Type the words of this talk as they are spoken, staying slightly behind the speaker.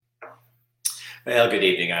Well, good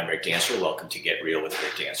evening. I'm Rick Dancer. Welcome to Get Real with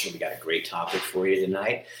Rick Dancer. We got a great topic for you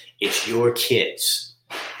tonight. It's your kids.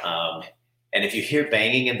 Um, and if you hear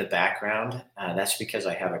banging in the background, that's because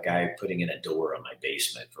I have a guy putting in a door on my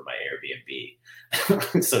basement for my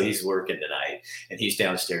Airbnb. So he's working tonight and he's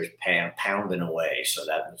downstairs pounding away. So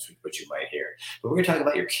that's what you might hear. But we're going to talk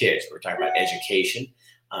about your kids. We're talking about education.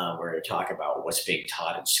 We're going to talk about what's being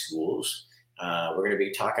taught in schools. We're going to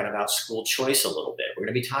be talking about school choice a little bit. We're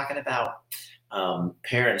going to be talking about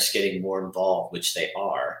parents getting more involved, which they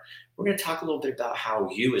are. We're going to talk a little bit about how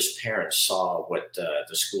you, as parents, saw what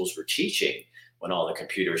the schools were teaching when all the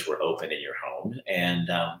computers were open in your home, and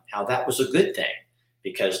how that was a good thing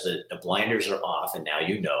because the blinders are off, and now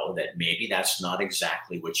you know that maybe that's not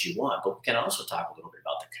exactly what you want. But we can also talk a little bit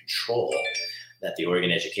about the control that the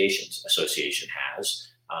Oregon Education Association has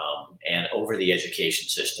and over the education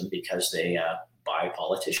system because they buy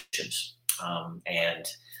politicians and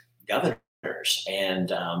governors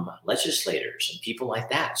and legislators and people like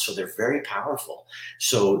that. So they're very powerful.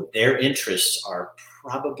 So their interests are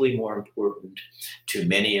probably more important to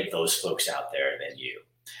many of those folks out there than you.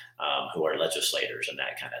 Who are legislators and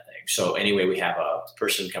that kind of thing. So anyway, we have a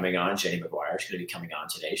person coming on, Jenny McGuire is going to be coming on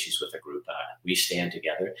today. She's with a group, We Stand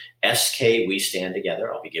Together, SK We Stand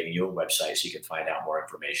Together. I'll be giving you a website so you can find out more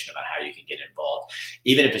information about how you can get involved,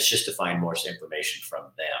 even if it's just to find more information from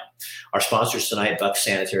them. Our sponsors tonight, Buck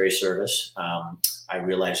Sanitary Service. I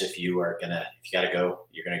realize if you got to go,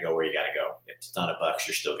 you're going to go where you got to go. If it's not a Bucks,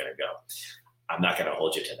 you're still going to go. I'm not going to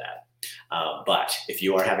hold you to that. But if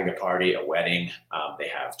you are having a party, a wedding, they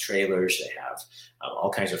have trailers, they have all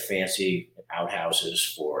kinds of fancy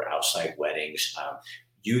outhouses for outside weddings.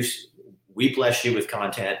 We bless you with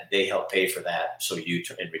content. They help pay for that. So you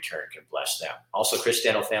in return can bless them. Also, Chris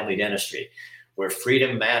Dental Family Dentistry, where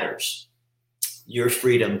freedom matters. Your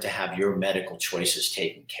freedom to have your medical choices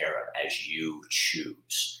taken care of as you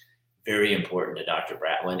choose. Very important to Dr.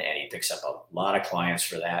 Bratlin, and he picks up a lot of clients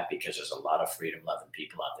for that because there's a lot of freedom-loving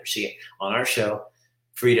people out there. See, on our show,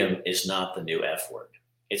 freedom is not the new F word.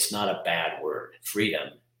 It's not a bad word. Freedom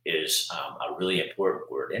is a really important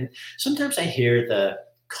word. And sometimes I hear the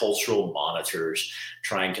cultural monitors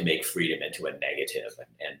trying to make freedom into a negative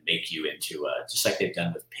and make you into just like they've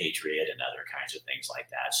done with Patriot and other kinds of things like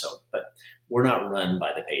that. So, but we're not run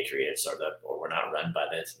by the Patriots or we're not run by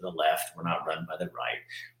the left. We're not run by the right.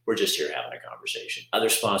 We're just here having a conversation. Other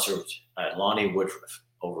sponsors, Lonnie Woodruff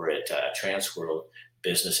over at Transworld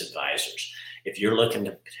Business Advisors. If you're looking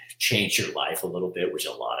to change your life a little bit, which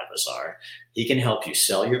a lot of us are, he can help you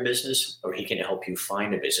sell your business or he can help you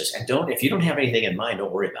find a business. And if you don't have anything in mind,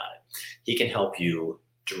 don't worry about it. He can help you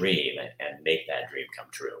dream and make that dream come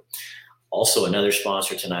true. Also, another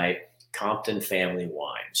sponsor tonight, Compton Family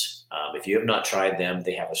Wines. If you have not tried them,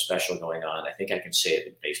 they have a special going on. I think I can say it,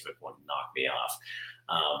 and Facebook won't knock me off.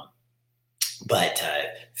 But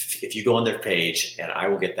if you go on their page, and I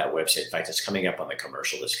will get that website. In fact, it's coming up on the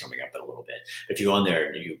commercial that's coming up in a little bit. If you go on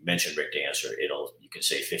there and you mention Rick Dancer, you can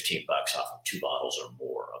save $15 off of 2 bottles or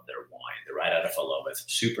more of their wine. They're right out of Philomath,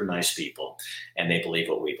 super nice people, and they believe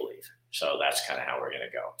what we believe. So that's kind of how we're going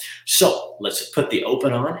to go. So let's put the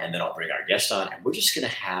open on, and then I'll bring our guest on, and we're just going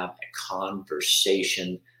to have a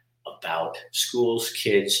conversation about schools,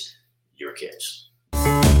 kids, your kids.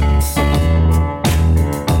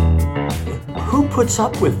 Who puts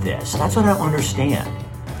up with this? That's what I don't understand.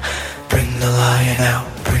 Bring the lion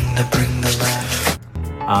out. Bring the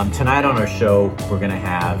lion. Tonight on our show, we're going to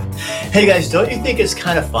have... Hey guys, don't you think it's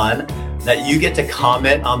kind of fun that you get to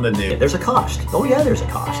comment on the news? There's a cost. Oh yeah, there's a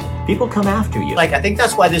cost. People come after you. I think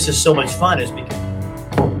that's why this is so much fun is because...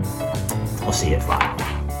 We'll see you at 5.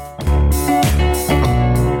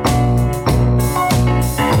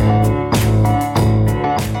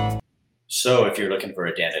 So if you're looking for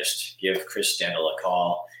a dentist, give Chris Dental a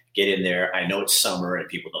call. Get in there. I know it's summer and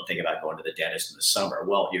people don't think about going to the dentist in the summer.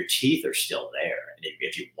 Well, your teeth are still there. And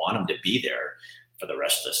if you want them to be there for the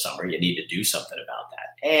rest of the summer, you need to do something about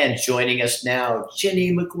that. And joining us now,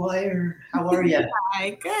 Jenny McGuire. How are you? Hi,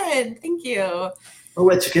 good. Thank you. Oh,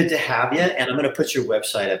 it's good to have you. And I'm going to put your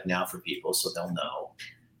website up now for people so they'll know.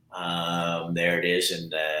 There it is.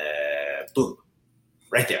 And boom,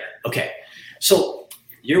 right there. Okay. So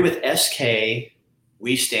you're with SK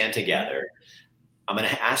We Stand Together. I'm going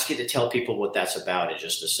to ask you to tell people what that's about in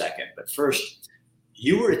just a second. But first,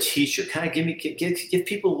 you were a teacher. Kind of give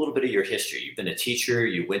people a little bit of your history. You've been a teacher.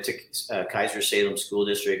 You went to Kaiser Salem School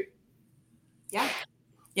District.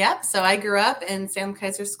 Yeah. So I grew up in Salem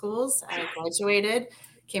Kaiser schools. I graduated,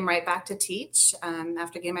 came right back to teach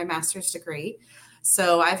after getting my master's degree.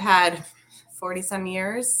 So I've had 40 some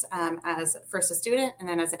years as first a student and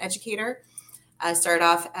then as an educator. I started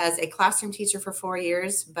off as a classroom teacher for 4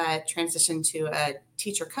 years, but transitioned to a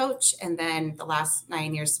teacher coach. And then the last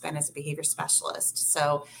 9 years spent as a behavior specialist.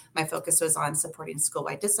 So my focus was on supporting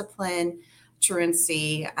school-wide discipline,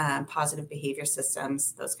 truancy, positive behavior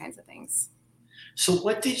systems, those kinds of things. So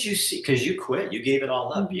what did you see? Because you quit, you gave it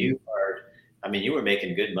all up. You were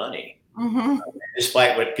making good money,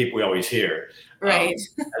 despite what people always hear. Right.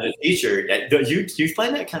 As a teacher, do you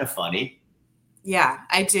find that kind of funny? Yeah,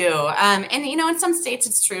 I do. And, in some states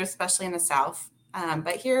it's true, especially in the South.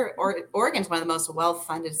 But here, Oregon's one of the most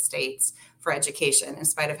well-funded states for education, in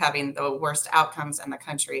spite of having the worst outcomes in the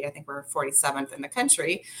country. I think we're 47th in the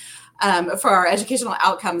country for our educational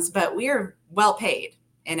outcomes, but we are well paid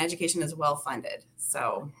and education is well funded.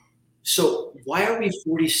 So why are we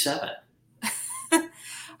 47?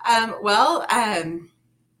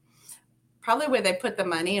 Probably where they put the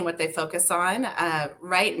money and what they focus on.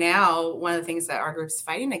 Right now, one of the things that our group's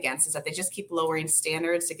fighting against is that they just keep lowering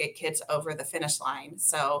standards to get kids over the finish line.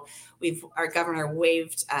 So our governor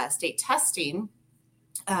waived state testing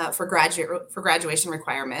for graduation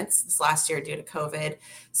requirements this last year due to COVID.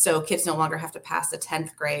 So kids no longer have to pass the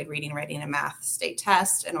 10th grade reading, writing, and math state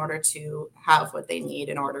test in order to have what they need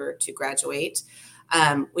in order to graduate.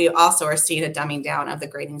 We also are seeing a dumbing down of the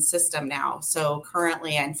grading system now. So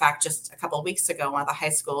currently, in fact, just a couple of weeks ago, one of the high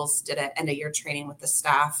schools did an end of year training with the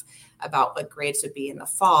staff about what grades would be in the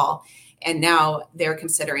fall. And now they're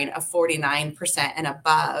considering a 49% and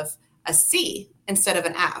above a C instead of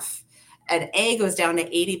an F. An A goes down to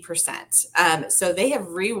 80%. So they have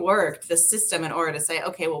reworked the system in order to say,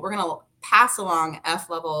 okay, well, we're going to pass along F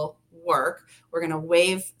level work. We're going to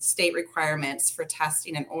waive state requirements for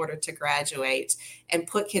testing in order to graduate and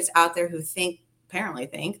put kids out there who apparently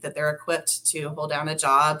think that they're equipped to hold down a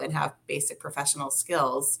job and have basic professional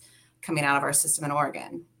skills coming out of our system in Oregon.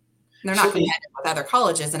 And they're not competitive with other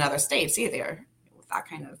colleges in other states either. With that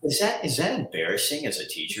kind of is that embarrassing as a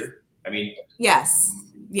teacher? I mean, yes.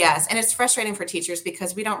 And it's frustrating for teachers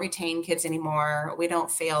because we don't retain kids anymore. We don't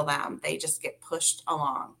fail them. They just get pushed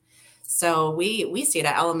along. So we see it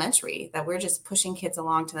at elementary that we're just pushing kids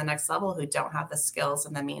along to the next level who don't have the skills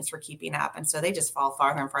and the means for keeping up. And so they just fall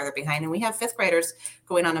farther and farther behind. And we have fifth graders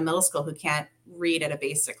going on to middle school who can't read at a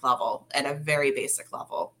basic level, at a very basic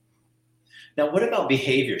level. Now, what about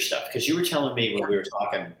behavior stuff? Because you were telling me when we were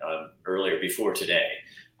talking earlier before today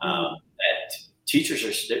that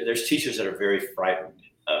there's teachers that are very frightened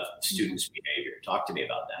of students' behavior. Talk to me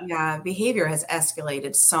about that. Yeah, behavior has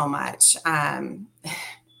escalated so much.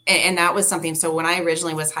 And that was something. So when I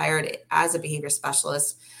originally was hired as a behavior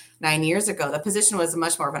specialist 9 years ago, the position was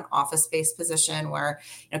much more of an office-based position where,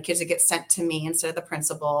 kids would get sent to me instead of the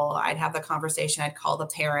principal. I'd have the conversation. I'd call the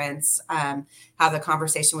parents, have the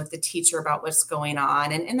conversation with the teacher about what's going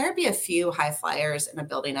on. And there'd be a few high flyers in a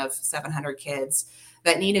building of 700 kids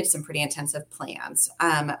that needed some pretty intensive plans.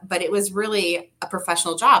 But it was really a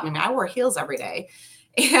professional job. I mean, I wore heels every day.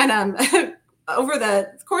 And over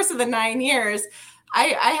the course of the 9 years,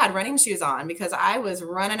 I had running shoes on because I was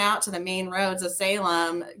running out to the main roads of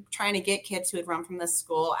Salem trying to get kids who had run from the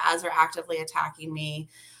school as they're actively attacking me.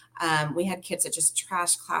 We had kids that just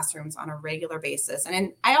trashed classrooms on a regular basis.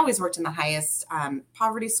 And I always worked in the highest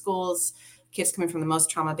poverty schools, kids coming from the most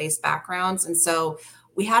trauma-based backgrounds. And so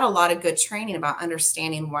we had a lot of good training about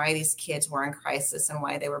understanding why these kids were in crisis and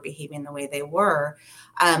why they were behaving the way they were.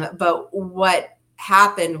 But what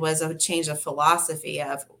happened was a change of philosophy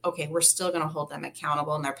of, okay, we're still going to hold them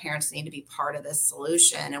accountable and their parents need to be part of this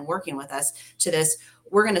solution and working with us to this.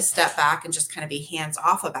 We're going to step back and just kind of be hands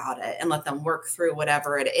off about it and let them work through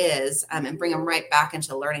whatever it is and bring them right back into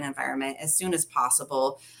the learning environment as soon as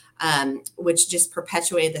possible, which just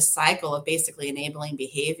perpetuated the cycle of basically enabling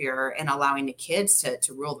behavior and allowing the kids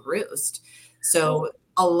to rule the roost. So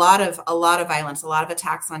a lot of violence, a lot of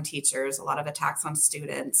attacks on teachers, a lot of attacks on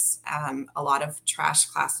students, a lot of trash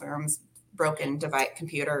classrooms, broken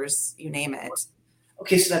computers, you name it.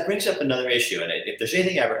 Okay, so that brings up another issue. And if there's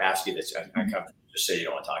anything I ever ask you that's uncomfortable, just say you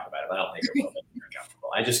don't want to talk about it. But I don't think it will be uncomfortable.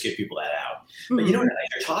 I just give people that out. But as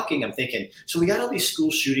you're talking, I'm thinking, so we got all these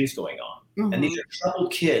school shootings going on, and these are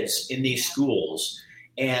troubled kids in these schools.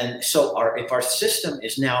 And so if our system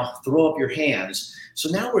is now throw up your hands, so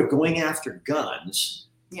now we're going after guns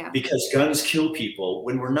because guns kill people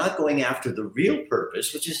when we're not going after the real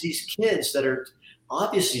purpose, which is these kids that are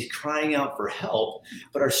obviously crying out for help,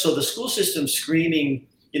 so the school system's screaming,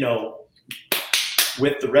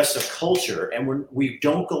 with the rest of culture, and we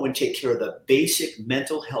don't go and take care of the basic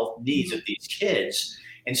mental health needs of these kids.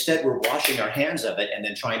 Instead, we're washing our hands of it and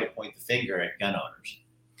then trying to point the finger at gun owners.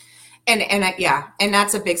 And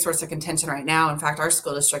that's a big source of contention right now. In fact, our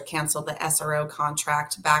school district canceled the SRO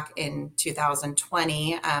contract back in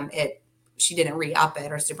 2020. She didn't re-up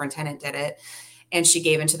it, our superintendent did it. And she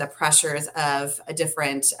gave into the pressures of a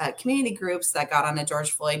different community groups that got on the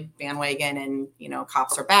George Floyd bandwagon and,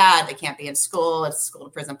 cops are bad. They can't be in school. It's school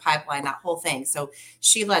to prison pipeline, that whole thing. So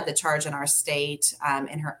she led the charge in our state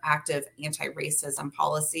in her active anti-racism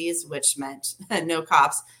policies, which meant no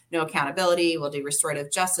cops, no accountability. We'll do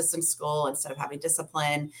restorative justice in school instead of having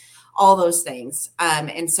discipline, all those things.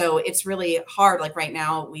 And so it's really hard. Like right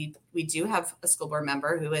now, we do have a school board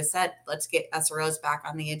member who has said, let's get SROs back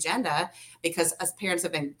on the agenda, because as parents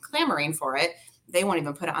have been clamoring for it. They won't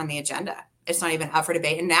even put it on the agenda. It's not even up for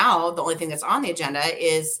debate. And now the only thing that's on the agenda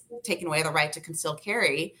is taking away the right to concealed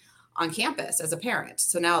carry on campus as a parent.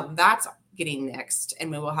 So now that's getting nixed, and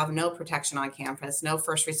we will have no protection on campus, no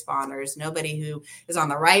first responders, nobody who is on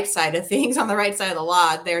the right side of things, on the right side of the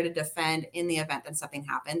law, there to defend in the event that something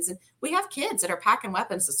happens. And we have kids that are packing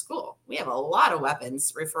weapons to school. We have a lot of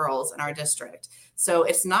weapons referrals in our district. So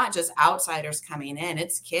it's not just outsiders coming in,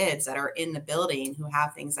 it's kids that are in the building who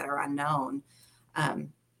have things that are unknown.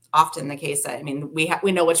 Often the case that,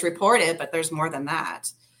 we know what's reported, but there's more than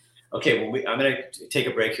that. Okay, well, I'm going to take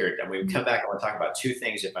a break here. And when we come back, I want to talk about two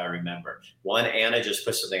things, if I remember. One, Anna just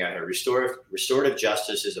put something out here. Restorative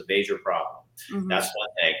justice is a major problem. Mm-hmm. That's one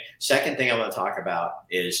thing. Second thing I want to talk about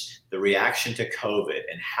is the reaction to COVID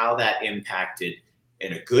and how that impacted,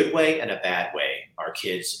 in a good way and a bad way, our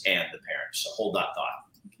kids and the parents. So hold that thought.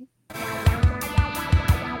 Okay.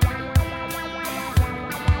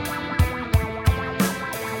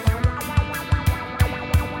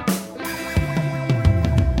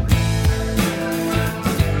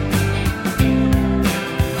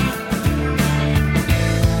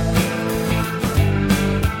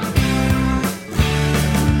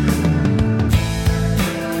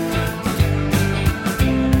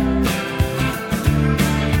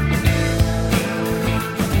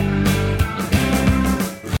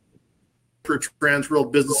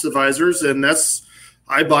 Transworld Business Advisors, and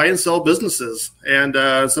I buy and sell businesses. And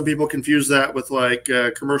some people confuse that with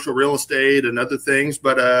commercial real estate and other things,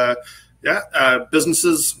 but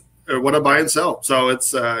businesses are what I buy and sell. So it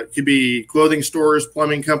could be clothing stores,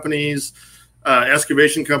 plumbing companies,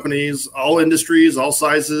 excavation companies, all industries, all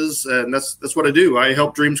sizes, and that's what I do. I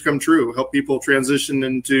help dreams come true, help people transition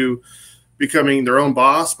into becoming their own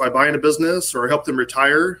boss by buying a business, or help them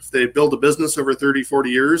retire if they build a business over 30, 40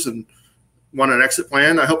 years and want an exit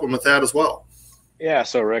plan. I help them with that as well. Yeah.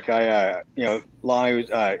 So Rick, Lonnie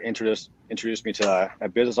introduced me to a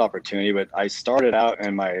business opportunity, but I started out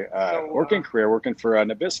in my working career working for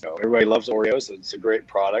Nabisco. Everybody loves Oreos. It's a great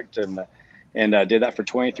product, and did that for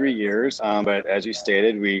 23 years. But as you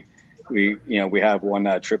stated, we have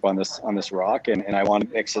one trip on this rock, and I want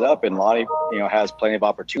to mix it up. And Lonnie, has plenty of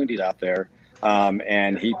opportunities out there.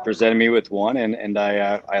 And he presented me with one, and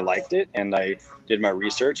I liked it, and I did my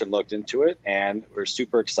research and looked into it, and we're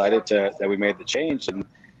super excited that we made the change, and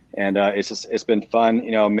it's been fun,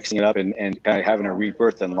 mixing it up and kind of having a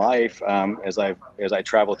rebirth in life as I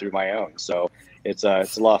travel through my own. So it's a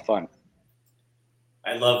lot of fun.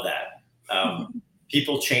 I love that.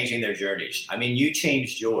 People changing their journeys. You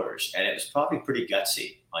changed yours, and it was probably pretty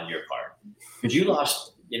gutsy on your part, because you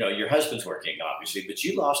lost, your husband's working obviously, but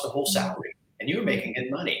you lost a whole salary. And you were making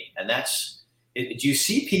good money. And do you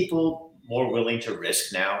see people more willing to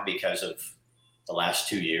risk now because of the last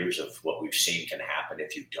 2 years of what we've seen can happen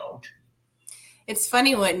if you don't? It's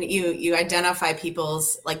funny when you identify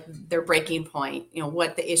people's, their breaking point,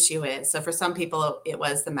 what the issue is. So for some people, it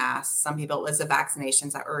was the masks. Some people, it was the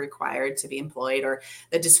vaccinations that were required to be employed, or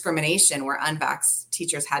the discrimination where unvaxxed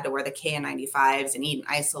teachers had to wear the KN95s and eat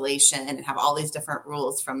in isolation and have all these different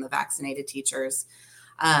rules from the vaccinated teachers.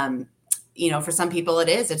 For some people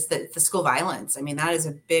it's the school violence. That is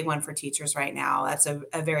a big one for teachers right now. That's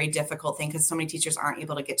a very difficult thing, because so many teachers aren't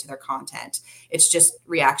able to get to their content. It's just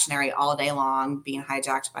reactionary all day long, being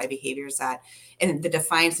hijacked by behaviors and the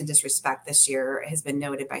defiance and disrespect this year has been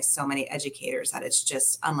noted by so many educators that it's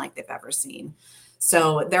just unlike they've ever seen.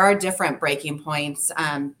 So there are different breaking points,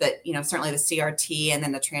 but certainly the CRT and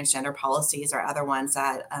then the transgender policies are other ones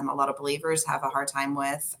that a lot of believers have a hard time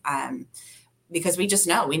with. Because we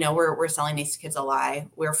know we're selling these kids a lie.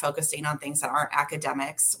 We're focusing on things that aren't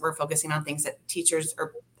academics. We're focusing on things that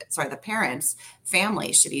the parents,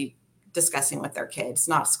 families should be discussing with their kids,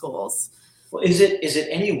 not schools. Well, is it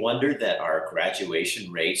any wonder that our graduation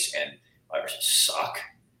rates suck,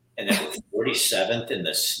 and that we're 47th in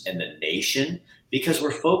the nation, because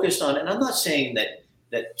we're focused on, and I'm not saying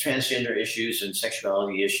that transgender issues and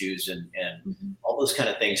sexuality issues and all those kind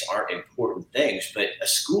of things aren't important things, but a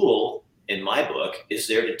school in my book, is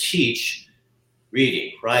there to teach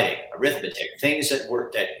reading, writing, arithmetic, things that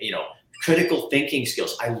work, that, critical thinking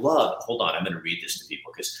skills. Hold on, I'm going to read this to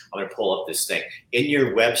people because I'm going to pull up this thing. In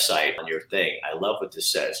your website, on your thing, I love what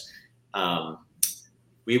this says.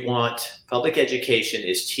 We want public education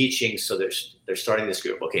is teaching, so they're starting this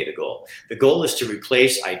group. Okay, the goal. The goal is to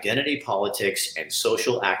replace identity politics and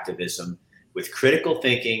social activism with critical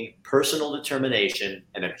thinking, personal determination,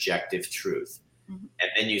 and objective truth. Mm-hmm.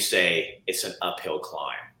 And then you say it's an uphill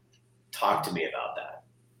climb. Talk to me about that.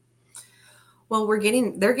 Well,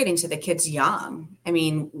 they're getting to the kids young. I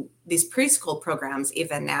mean, these preschool programs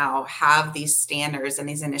even now have these standards and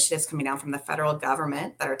these initiatives coming down from the federal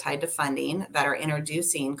government that are tied to funding, that are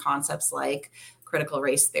introducing concepts like critical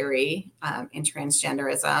race theory, and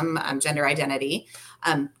transgenderism, gender identity,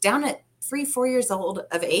 down at 3-4 years old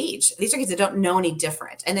of age. These are kids that don't know any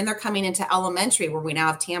different. And then they're coming into elementary where we now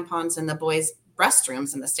have tampons in the boys'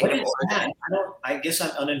 restrooms in the state of Oregon. I guess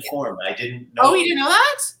I'm uninformed. I didn't know. Oh, you didn't know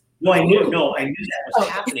that? No, I knew that was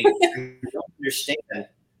happening. I don't understand.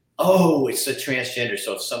 Oh, it's the transgender.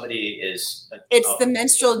 So if somebody is... It's the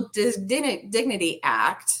Menstrual Dignity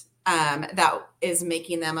Act that is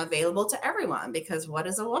making them available to everyone, because what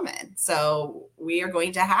is a woman? So we are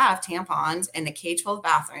going to have tampons in the K-12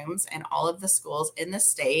 bathrooms and all of the schools in the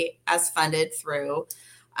state as funded through...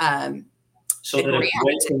 so that a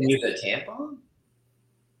boy can use a tampon?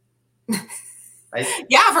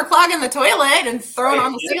 Yeah, for clogging the toilet and throwing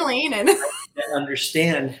on the ceiling. And I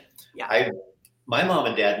understand. Yeah. My mom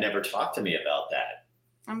and dad never talked to me about that.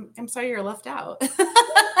 I'm sorry you're left out.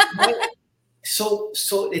 So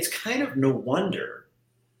it's kind of no wonder.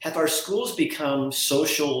 Have our schools become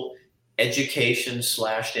social education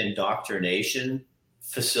 / indoctrination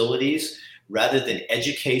facilities rather than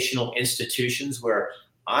educational institutions, where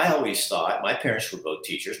I always thought, my parents were both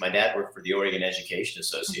teachers. My dad worked for the Oregon Education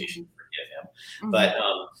Association. Mm-hmm. Forgive him. But,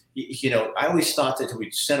 I always thought that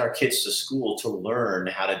we'd send our kids to school to learn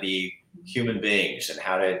how to be human beings and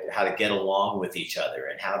how to get along with each other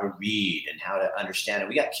and how to read and how to understand. And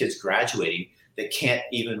we got kids graduating that can't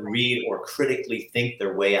even read or critically think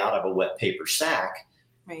their way out of a wet paper sack.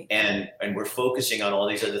 Right. And we're focusing on all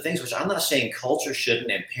these other things, which I'm not saying culture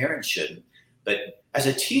shouldn't and parents shouldn't, but as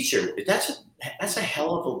a teacher, that's a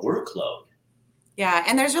hell of a workload. Yeah.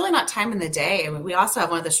 And there's really not time in the day. I mean, we also have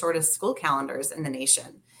one of the shortest school calendars in the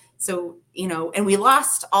nation. So, and we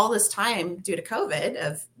lost all this time due to COVID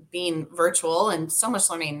of being virtual and so much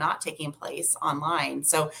learning not taking place online.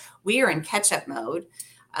 So we are in catch-up mode.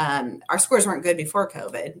 Our scores weren't good before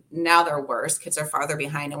COVID. Now they're worse. Kids are farther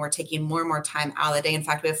behind, and we're taking more and more time out of the day. In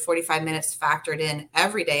fact, we have 45 minutes factored in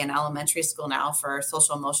every day in elementary school now for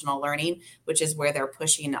social emotional learning, which is where they're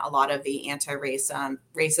pushing a lot of the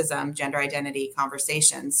racism, gender identity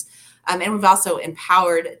conversations. And we've also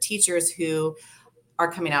empowered teachers who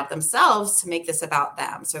are coming out themselves to make this about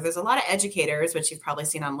them. So there's a lot of educators, which you've probably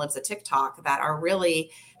seen on Libs of TikTok, that are really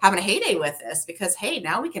having a heyday with this because, hey,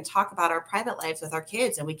 now we can talk about our private lives with our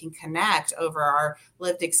kids and we can connect over our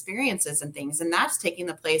lived experiences and things. And that's taking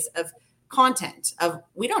the place of content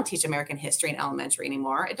we don't teach American history in elementary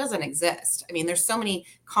anymore. It doesn't exist. I mean, there's so many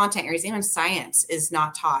content areas, even science is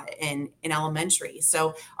not taught in elementary.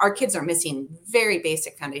 So our kids are missing very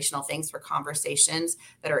basic foundational things for conversations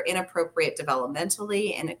that are inappropriate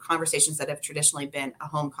developmentally and conversations that have traditionally been a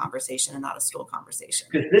home conversation and not a school conversation.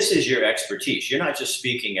 Because this is your expertise. You're not just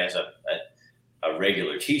speaking as a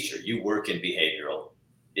regular teacher. You work in behavioral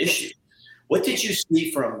issues. What did you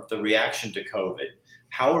see from the reaction to COVID?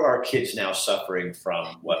 How are our kids now suffering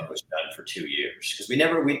from what was done for 2 years? Because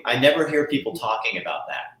I never hear people talking about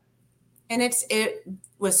that. And it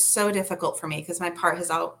was so difficult for me because my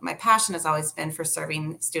passion has always been for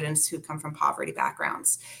serving students who come from poverty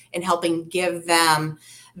backgrounds and helping give them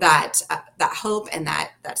that hope and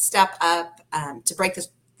that step up to break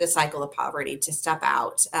the cycle of poverty, to step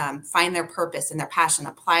out, find their purpose and their passion,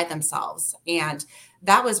 apply themselves. And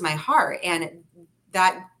that was my heart. And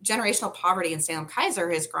that generational poverty in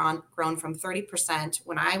Salem-Keizer has grown from 30%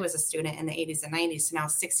 when I was a student in the 80s and 90s to now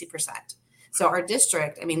 60%. So our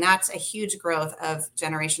district, I mean, that's a huge growth of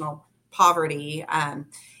generational poverty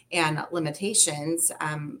and limitations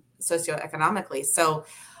socioeconomically. So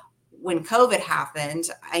when COVID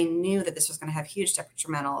happened, I knew that this was going to have huge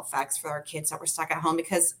detrimental effects for our kids that were stuck at home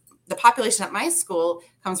because the population at my school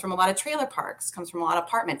comes from a lot of trailer parks, comes from a lot of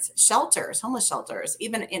apartments, shelters, homeless shelters,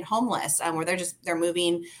 even in homeless, where they're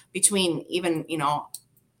moving between even,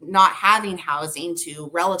 not having housing to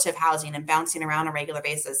relative housing and bouncing around on a regular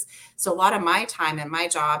basis. So a lot of my time and my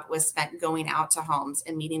job was spent going out to homes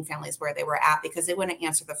and meeting families where they were at because they wouldn't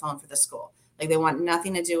answer the phone for the school. Like they want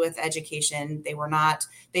nothing to do with education. They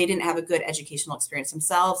didn't have a good educational experience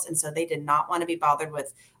themselves. And so they did not want to be bothered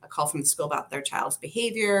with a call from the school about their child's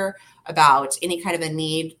behavior, about any kind of a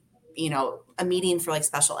need, a meeting for like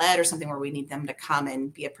special ed or something where we need them to come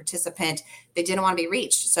and be a participant. They didn't want to be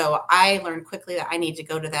reached. So I learned quickly that I need to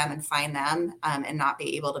go to them and find them and not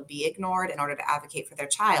be able to be ignored in order to advocate for their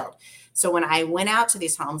child. So when I went out to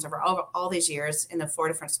these homes over all these years in the 4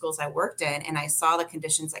 different schools I worked in, and I saw the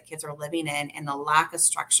conditions that kids are living in and the lack of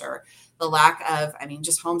structure, the lack of,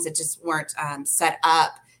 just homes that just weren't set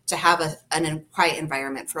up to have a quiet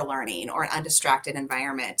environment for learning, or an undistracted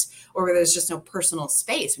environment, or where there's just no personal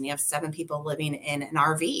space when you have 7 people living in an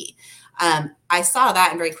RV. I saw that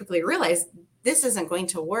and very quickly realized this isn't going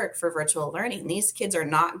to work for virtual learning. These kids are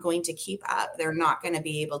not going to keep up. They're not going to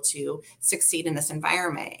be able to succeed in this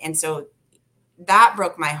environment. And so that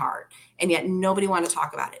broke my heart. And yet nobody wanted to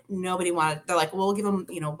talk about it. They're like, well, we'll give them,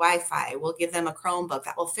 Wi-Fi. We'll give them a Chromebook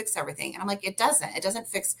that will fix everything. And I'm like, it doesn't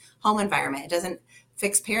fix home environment. It doesn't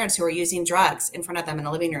fix parents who are using drugs in front of them in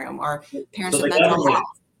the living room, or parents with mental health.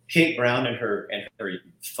 Kate Brown and her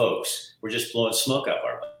folks were just blowing smoke up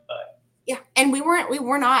our butt. Yeah. And we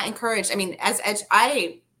were not encouraged.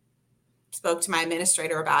 I spoke to my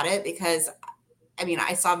administrator about it because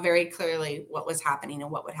I saw very clearly what was happening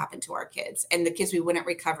and what would happen to our kids, and the kids we wouldn't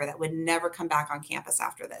recover, that would never come back on campus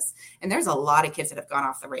after this. And there's a lot of kids that have gone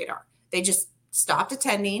off the radar. They just stopped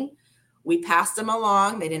attending. We passed them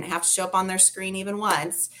along. They didn't have to show up on their screen even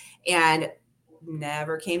once, and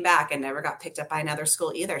never came back and never got picked up by another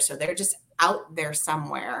school either. So they're just out there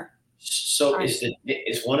somewhere. So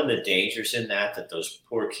is one of the dangers in that those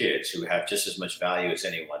poor kids who have just as much value as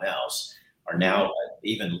anyone else are now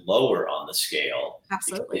even lower on the scale?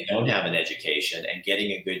 Absolutely. They don't have an education and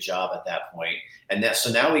getting a good job at that point.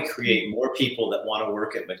 So now we create more people that want to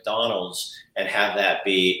work at McDonald's and have that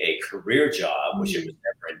be a career job, which it was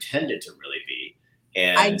never intended to really be.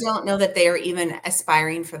 And I don't know that they are even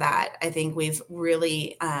aspiring for that. I think we've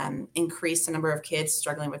really increased the number of kids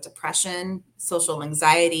struggling with depression, social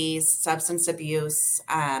anxieties, substance abuse,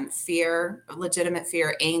 fear, legitimate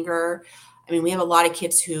fear, anger. We have a lot of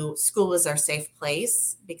kids who school was their safe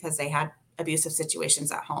place because they had abusive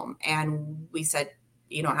situations at home. And we said,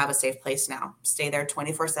 you don't have a safe place now. Stay there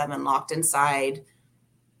 24/7, locked inside,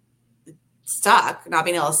 stuck, not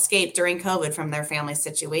being able to escape during COVID from their family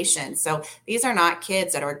situation. So these are not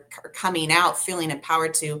kids that are coming out feeling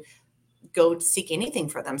empowered to go seek anything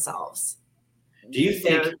for themselves. Do you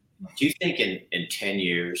think in 10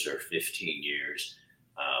 years or 15 years,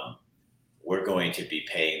 we're going to be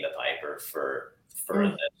paying the piper for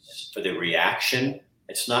the reaction?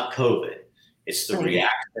 It's not COVID. It's the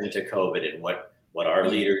reaction to COVID and what our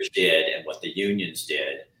leaders did and what the unions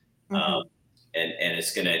did. And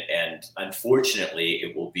it's going to, and unfortunately,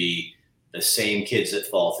 it will be the same kids that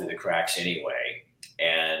fall through the cracks anyway.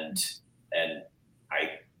 And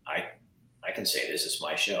I can say this is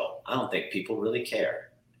my show. I don't think people really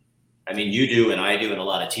care. You do, and I do, and a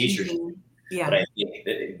lot of teachers do. Yeah. But I think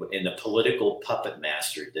that in the political puppet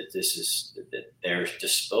master, that they're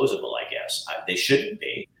disposable. I guess they shouldn't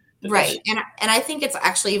be. Right, and I think it's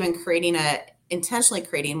actually even intentionally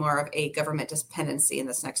creating more of a government dependency in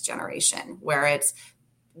this next generation, where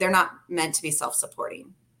they're not meant to be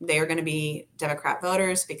self-supporting. They are going to be Democrat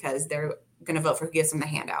voters because they're going to vote for who gives them the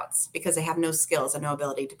handouts, because they have no skills and no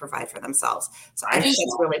ability to provide for themselves. So I think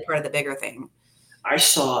that's really part of the bigger thing. I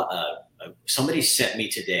saw somebody sent me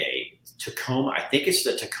today, Tacoma, I think it's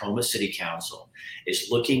the Tacoma City Council, is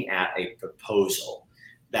looking at a proposal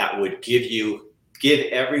that would give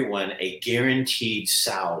everyone a guaranteed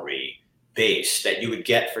salary base that you would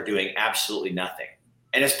get for doing absolutely nothing.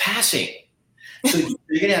 And it's passing. So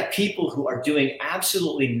you're going to have people who are doing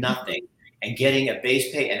absolutely nothing and getting a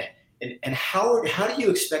base pay. And how do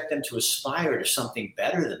you expect them to aspire to something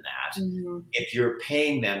better than that if you're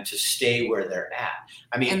paying them to stay where they're at?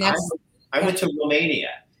 I went to Romania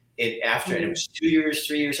and it was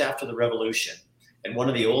 3 years after the revolution. And one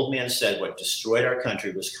of the old men said what destroyed our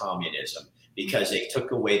country was communism, because they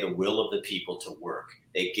took away the will of the people to work.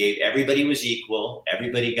 Everybody was equal,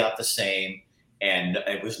 everybody got the same, and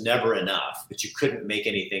it was never enough, but you couldn't make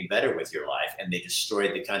anything better with your life, and they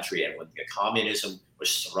destroyed the country. And when the communism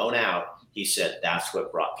was thrown out, he said that's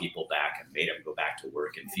what brought people back and made them go back to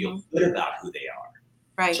work and feel good about who they are.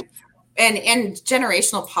 Right. So, and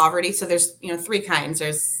generational poverty. So there's, 3 kinds.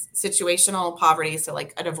 There's situational poverty, so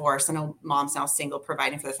like a divorce and a mom's now single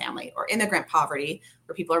providing for the family, or immigrant poverty,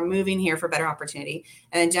 where people are moving here for better opportunity,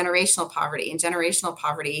 and then generational poverty. And generational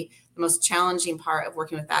poverty, the most challenging part of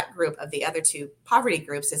working with that group of the other 2 poverty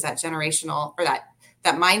groups is that generational, or that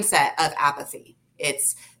mindset of apathy.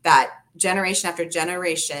 It's that generation after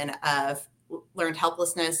generation of learned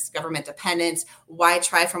helplessness, government dependence. Why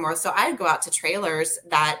try for more? So I'd go out to trailers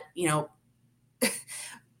that,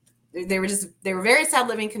 they were very sad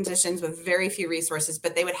living conditions with very few resources,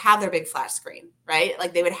 but they would have their big flat screen, right?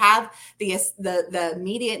 Like they would have the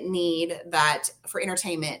immediate need that for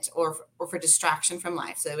entertainment or for distraction from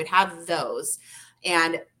life. So they would have those.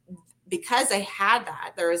 And because I had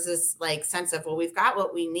that, there was this like sense of, well, we've got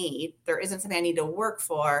what we need. There isn't something I need to work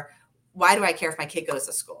for. Why do I care if my kid goes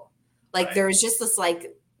to school? Like right. There was just this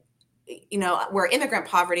like, we're immigrant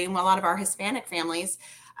poverty, and a lot of our Hispanic families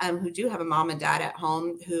who do have a mom and dad at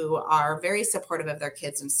home who are very supportive of their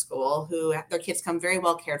kids in school, who their kids come very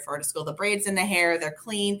well cared for to school. The braids in the hair, they're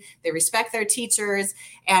clean, they respect their teachers.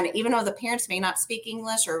 And even though the parents may not speak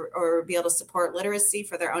English or be able to support literacy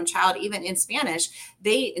for their own child, even in Spanish,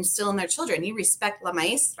 they instill in their children, you respect la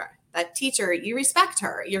maestra, that teacher, you respect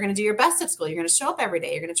her. You're going to do your best at school. You're going to show up every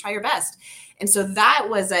day. You're going to try your best. And so that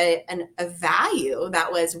was a value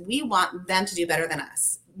that was, we want them to do better than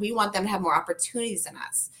us. We want them to have more opportunities than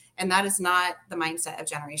us. And that is not the mindset of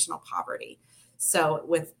generational poverty. So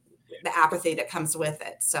with the apathy that comes with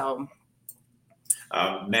it. So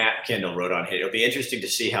Matt Kendall wrote on here, it'll be interesting to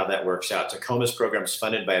see how that works out. Tacoma's program is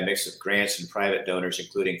funded by a mix of grants and private donors,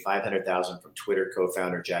 including $500,000 from Twitter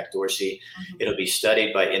co-founder Jack Dorsey. Mm-hmm. It'll be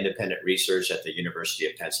studied by independent research at the University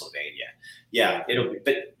of Pennsylvania. Yeah,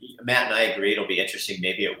 but Matt and I agree, it'll be interesting.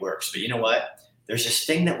 Maybe it works. But you know what? There's this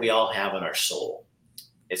thing that we all have in our soul.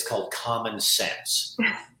 It's called common sense.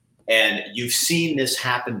 And you've seen this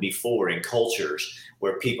happen before in cultures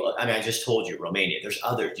where people, I just told you, Romania, there's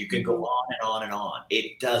others, you can go on and on and on.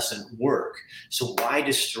 It doesn't work. So why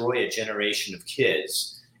destroy a generation of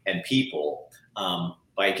kids and people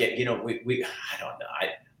by I don't know.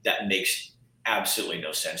 That makes absolutely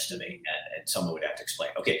no sense to me. And someone would have to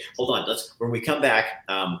explain. Okay, hold on. When we come back,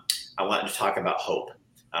 I wanted to talk about hope.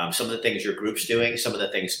 Some of the things your group's doing, some of the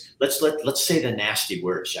things, let's say the nasty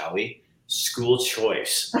word, shall we? School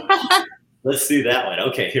choice. Let's do that one.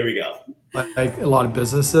 Okay, here we go. Like a lot of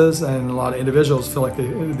businesses and a lot of individuals feel like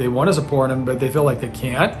they want to support them, but they feel like they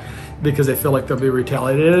can't because they feel like they'll be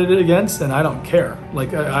retaliated against, and I don't care.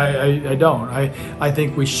 Like I don't. I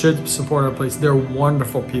think we should support our police. They're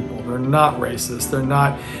wonderful people. They're not racist. They're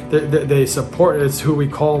not. They support. It's who we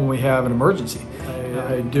call when we have an emergency.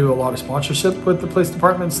 I do a lot of sponsorship with the police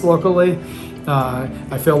departments locally.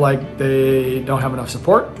 I feel like they don't have enough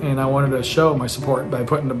support, and I wanted to show my support by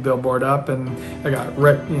putting the billboard up. And I got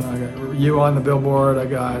Rick, I got you on the billboard. I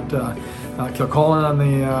got Kilcullen on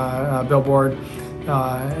the billboard,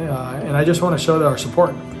 and I just want to show our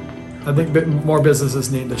support. I think more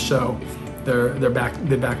businesses need to show they back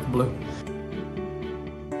the blue.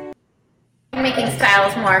 Making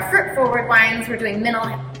styles more fruit-forward wines. We're doing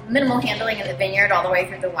minimal handling in the vineyard all the way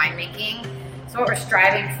through the winemaking. So what we're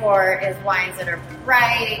striving for is wines that are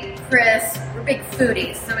bright, crisp. We're big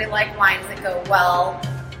foodies, so we like wines that go well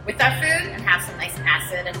with our food and have some nice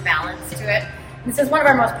acid and balance to it. And this is one of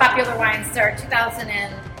our most popular wines. This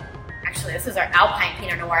is our Alpine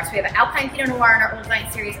Pinot Noir. So we have an Alpine Pinot Noir in our Old Vine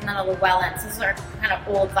series, and then a Llewellyn. So this is our kind of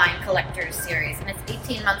Old Vine Collectors series, and it's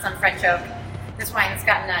 18 months on French oak. This wine's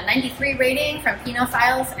gotten a 93 rating from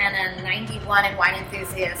Pinophiles and a 91 in Wine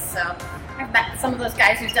Enthusiasts. So I've met some of those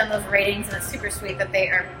guys who've done those ratings, and it's super sweet that they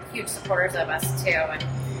are huge supporters of us too and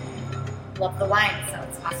love the wine, so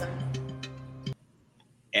it's awesome.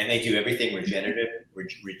 And they do everything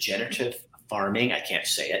regenerative farming. I can't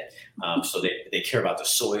say it. So they care about the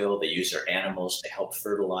soil. They use their animals. They help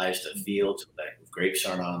fertilize the fields. The grapes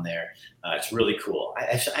aren't on there. It's really cool. I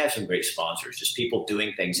have some great sponsors, just people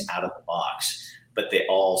doing things out of the box, but they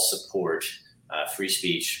all support free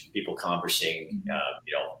speech, people conversing,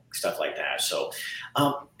 stuff like that. So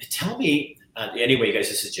tell me, anyway, guys,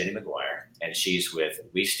 this is Jenny McGuire, and she's with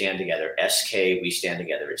We Stand Together, SK, We Stand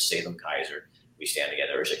Together. It's Salem Kaiser. We Stand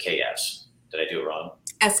Together. Or is it KS? Did I do it wrong?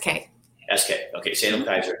 SK. Okay, Salem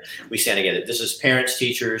Kaiser. We Stand Together. This is parents,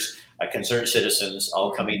 teachers, concerned citizens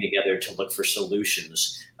all coming together to look for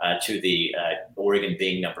solutions to the Oregon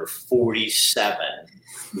being number 47,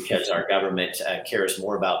 because our government cares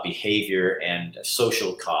more about behavior and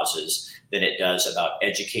social causes than it does about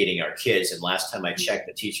educating our kids. And last time I checked,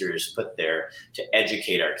 the teacher is put there to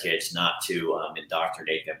educate our kids, not to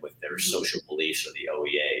indoctrinate them with their social beliefs or the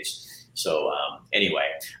OEAs. So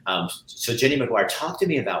so Jenny McGuire, talk to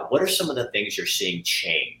me about what are some of the things you're seeing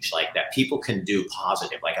change, like that people can do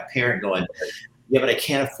positive, like a parent going, yeah, but I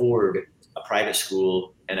can't afford a private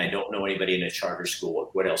school and I don't know anybody in a charter school.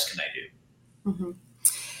 What else can I do? Mm-hmm.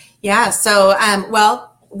 Yeah. So,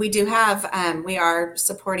 We do have, we are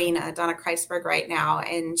supporting Donna Kreisberg right now,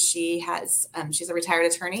 and she has, she's a retired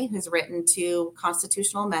attorney who's written 2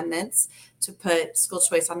 constitutional amendments to put school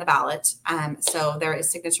choice on the ballot. So there is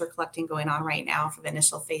signature collecting going on right now for the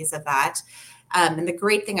initial phase of that. And the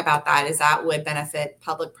great thing about that is that would benefit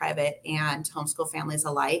public, private, and homeschool families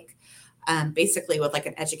alike. Basically with like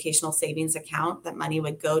an educational savings account, that money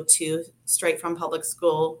would go to straight from public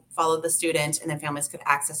school, follow the student, and then families could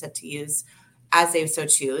access it to use as they so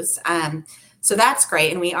choose. So that's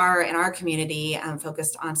great. And we are in our community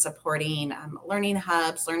focused on supporting learning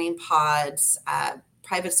hubs, learning pods,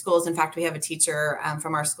 private schools. In fact, we have a teacher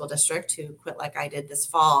from our school district who quit like I did this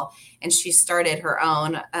fall, and she started her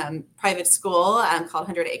own private school called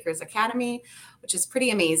 100 Acres Academy, which is pretty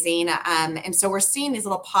amazing. And so we're seeing these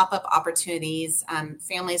little pop-up opportunities,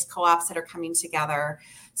 families, co-ops that are coming together.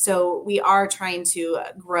 So we are trying to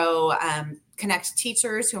grow, connect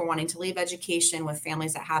teachers who are wanting to leave education with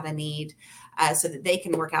families that have a need so that they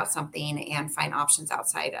can work out something and find options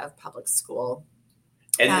outside of public school.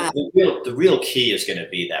 And the real key is going to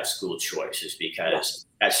be that school choice, is because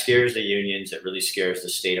that scares the unions. It really scares the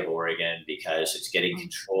state of Oregon because it's getting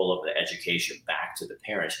control of the education back to the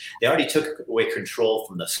parents. They already took away control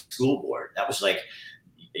from the school board. That was like,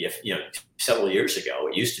 several years ago,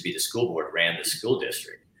 it used to be the school board ran the school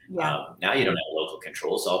district. Yeah. Now you don't have local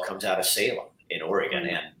controls. It all comes out of Salem in Oregon, and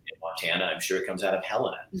in Montana, I'm sure it comes out of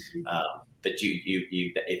Helena. But you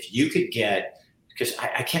if you could get, because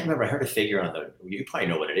I can't remember, I heard a figure on you probably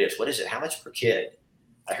know what it is. What is it? How much per kid?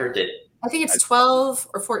 I heard that. I think it's 12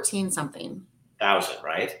 or 14 something. Thousand,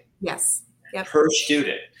 right? Yes. Yep. Per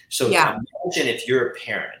student. So imagine if you're a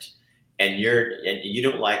parent and you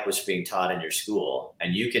don't like what's being taught in your school,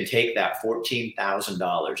 and you can take that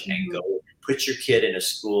 $14,000 and go put your kid in a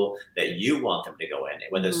school that you want them to go in,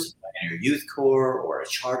 whether it's in your youth corps or a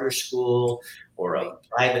charter school or a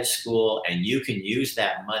private school, and you can use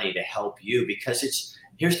that money to help you, because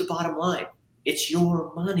here's the bottom line. It's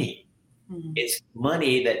your money. It's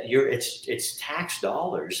money that it's tax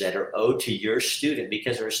dollars that are owed to your student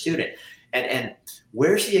because they're a student. And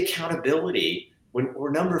where's the accountability when we're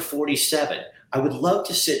number 47? I would love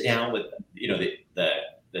to sit down with, the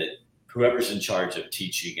whoever's in charge of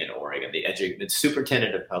teaching in Oregon, the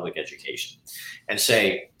superintendent of public education, and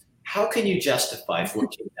say, how can you justify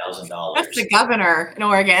 $14,000? That's the governor in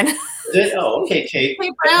Oregon. Oh, okay, Kate.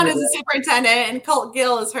 Kate Brown is the superintendent, and Colt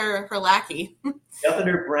Gill is her lackey.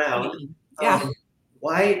 Governor Brown.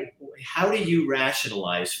 How do you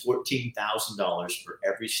rationalize $14,000 for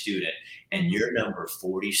every student, and you're number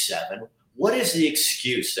 47? What is the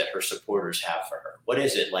excuse that her supporters have for her? What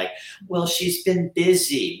is it like? Well, she's been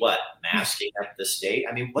busy. What, masking up the state?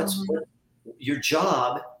 I mean, what your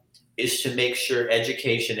job is to make sure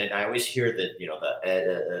education, and I always hear that,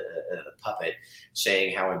 the puppet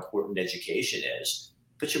saying how important education is.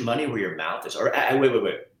 Put your money where your mouth is. Or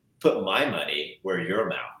wait. Put my money where your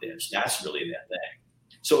mouth is. That's really that thing.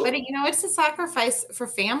 So, but it's a sacrifice for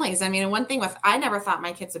families. I mean, one thing I never thought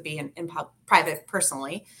my kids would be in private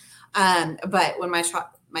personally. But when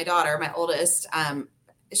my daughter, my oldest,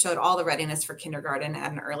 showed all the readiness for kindergarten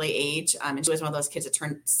at an early age, and she was one of those kids that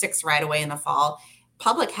turned 6 right away in the fall,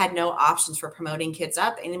 public had no options for promoting kids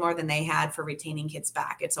up any more than they had for retaining kids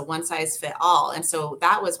back. It's a one size fit all. And so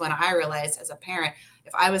that was when I realized as a parent,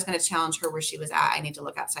 if I was going to challenge her where she was at, I need to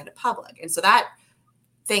look outside of public. And so that,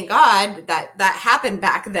 thank God that happened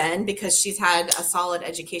back then, because she's had a solid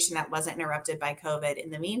education that wasn't interrupted by COVID in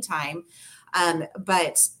the meantime.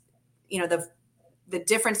 But the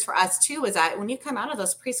difference for us too is that when you come out of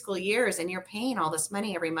those preschool years and you're paying all this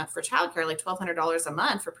money every month for childcare, like $1,200 a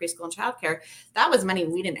month for preschool and childcare, that was money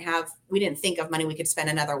we didn't think of money we could spend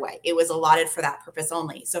another way. It was allotted for that purpose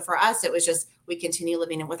only. So for us, it was just, we continue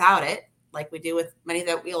living without it, like we do with money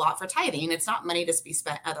that we allot for tithing. It's not money to be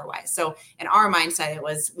spent otherwise. So in our mindset, it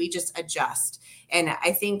was, we just adjust. And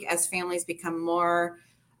I think as families become more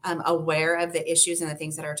aware of the issues and the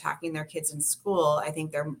things that are attacking their kids in school, I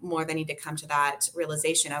think they're more than need to come to that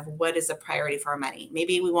realization of what is a priority for our money.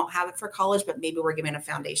 Maybe we won't have it for college, but maybe we're giving a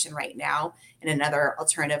foundation right now and another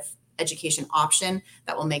alternative education option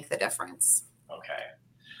that will make the difference. Okay.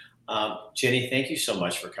 Jenny, thank you so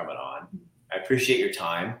much for coming on. I appreciate your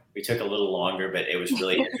time. We took a little longer, but it was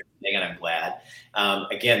really interesting, and I'm glad.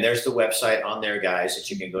 Again, there's the website on there, guys, that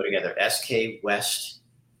you can go together.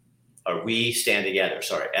 We Stand Together.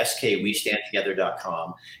 Sorry,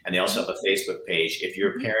 SKWeStandTogether.com. And they also have a Facebook page. If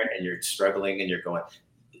you're a parent and you're struggling and you're going,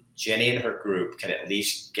 Jenny and her group can at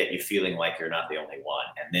least get you feeling like you're not the only one.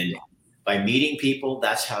 And then by meeting people,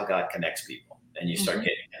 that's how God connects people. And you start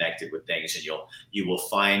getting connected with things, and you will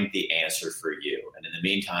find the answer for you. And in the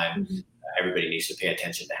meantime, everybody needs to pay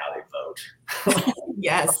attention to how they vote.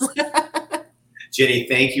 Yes. Jenny,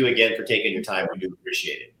 thank you again for taking your time. We do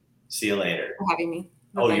appreciate it. See you later. For having me.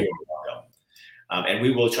 Oh, Bye-bye. you're welcome. And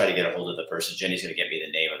we will try to get a hold of the person. Jenny's going to get me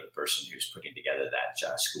the name of the person who's putting together that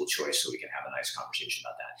school choice so we can have a nice conversation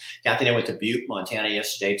about that. Kathy and I went to Butte, Montana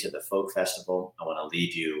yesterday to the Folk Festival. I want to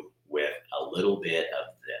leave you with a little bit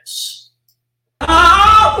of this.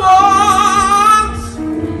 I once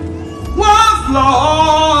was lost,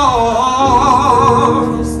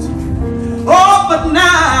 oh, but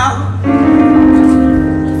now,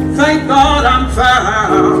 thank God I'm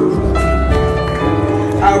found.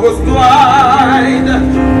 I was blind.